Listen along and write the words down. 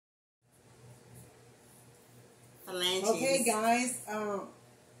Phalanges. Okay, guys.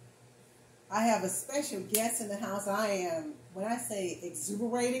 I have a special guest in the house. I am, when I say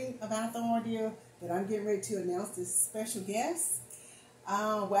exuberating about the ordeal, that I'm getting ready to announce this special guest.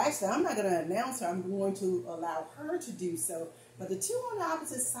 Well, actually, I'm not going to announce her. I'm going to allow her to do so. But the two on the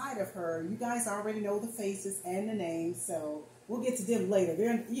opposite side of her, you guys already know the faces and the names, so we'll get to them later.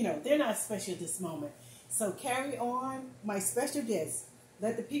 They're not special at this moment. So carry on, my special guest.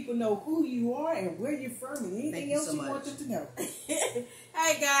 Let the people know who you are and where you're from and anything else you want them to know.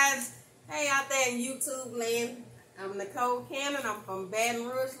 Hey guys, hey out there in YouTube land. I'm Nicole Cannon. I'm from Baton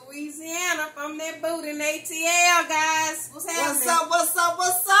Rouge, Louisiana. From that boot in ATL, guys. What's happening? What's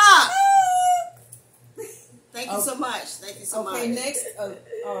up? Thank you so much. Thank you so much. Okay, next,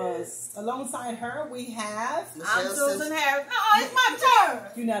 alongside her, we have... I'm Susan Harris. Oh, it's my turn.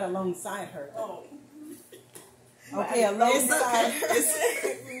 You're not alongside her. Oh. Okay, alongside her.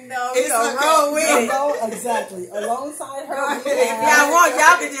 No, it's a roll with it. Exactly. Alongside her, we If have... y'all want,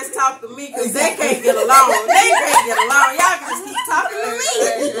 y'all can just talk to me because they can't get along. They can't get along. Y'all can just keep talking to me.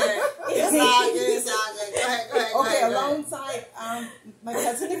 It's all good. Go ahead. Okay, alongside my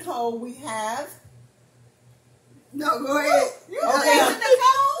cousin Nicole, we have... No, go ahead. Okay,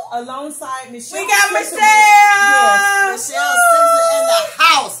 alongside Michelle. We got Simpson. Michelle. Yes. Michelle Simpson in the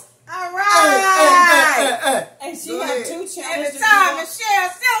house. All right. And she Go has ahead. 2 Every challenges. time Michelle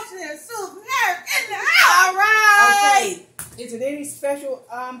Simpson and Susan Harris in the house. All right. Okay. Is there any special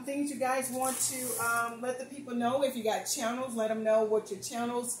things you guys want to let the people know? If you got channels, let them know what your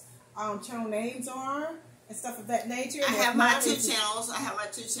channels, channel names are and stuff of that nature. I have my 2 channels.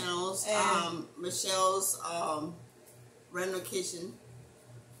 And Michelle's Random Kitchen.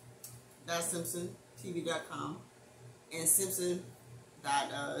 SimpsonTV.com and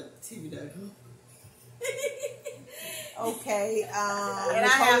Simpson.tv.com. Okay. And I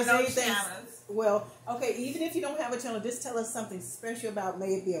have no channels. Well, okay, even if you don't have a channel, just tell us something special about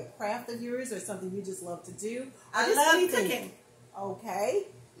maybe a craft of yours or something you just love to do. I just love anything. cooking. Okay.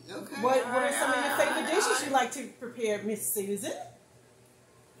 Okay. What are some of your favorite dishes you like to prepare, Miss Susan?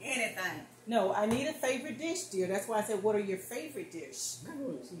 Anything. No, I need a favorite dish, dear. That's why I said, what are your favorite dish?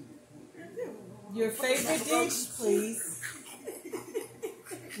 Your favorite dish, please.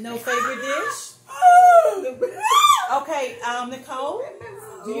 No favorite dish? Okay, Nicole,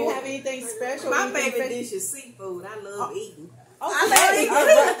 do you have anything special? My favorite dish is seafood. I love eating. Okay.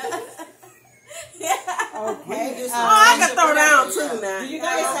 Okay. I can throw down too now. Do you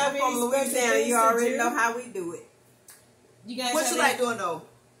guys have from any Louisiana? special You already things to know do? how we do it. You guys What have you any- like doing though?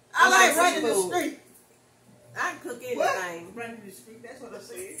 I like running the seafood. street. I can cook anything. Running the street. That's what I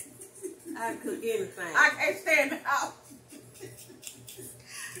said. I can cook anything. I can't stand the house.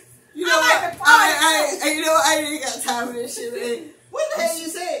 You know what? You know what? I ain't got time for this shit, man. What the hell you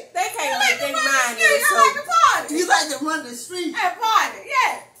said? They can't let their mind I go like so. to party. You like to run the street? At party,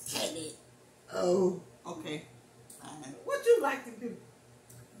 yeah. Oh, okay. Fine. What you like to do?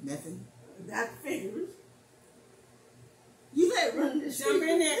 Nothing. That figures. You like running the street? Jump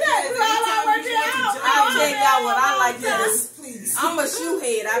in there. Yeah, guys. you Anytime all you over want to there. jump I'll in. tell y'all what I like to do. Please. I'm a shoe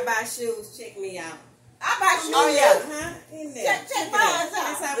head. I buy shoes. Check me out. I buy shoes. Oh, yeah. Huh? In there. Check it mine out. out.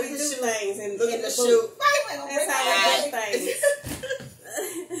 That's how we Look do at the shoe. things in Look at the the boot. shoe. That's how we do things.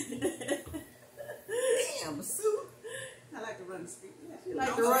 Damn, Sue. I like to run the street. You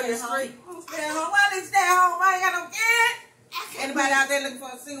like to run the street. Stay home. Well, they stay home. I ain't got no kids. Anybody out there looking for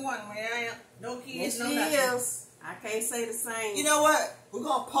a single one? Man, I ain't. No kids, Yes, no she nothing. is. I can't say the same. You know what? We're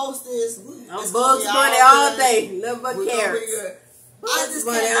gonna post this. I'm It's Bugs gonna be Bunny all all good. day. Nothing but We're gonna be carrots. good. I Bugs just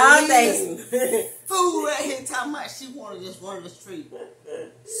Bunny can't all believe this day. fool right here talking about she wanna just run the street.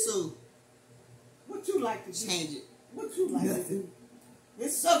 Sue, What you like to do? change it. What you like to do?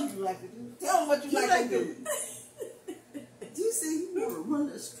 There's something you like to do. Tell them what you like to do. You say you wanna run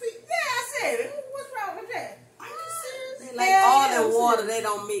the street? Yeah, I said it. What's wrong with that? Are you serious? They like Yeah, all yeah, that I'm water, they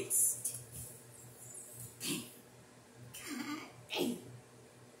don't mix.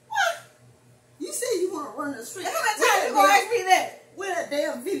 What? You say you wanna run the street? How many times you gonna ask me that? Where that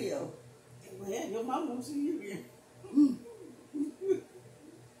damn video? Well, your mom won't see you again.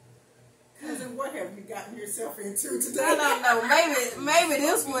 Cousin, what have you gotten yourself into I today? don't know. Maybe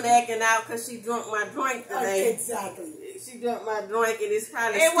this one acting out because she drunk my drink today. Exactly. She drunk my drink and it's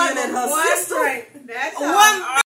probably It still in wasn't her one system. drink. That's all. One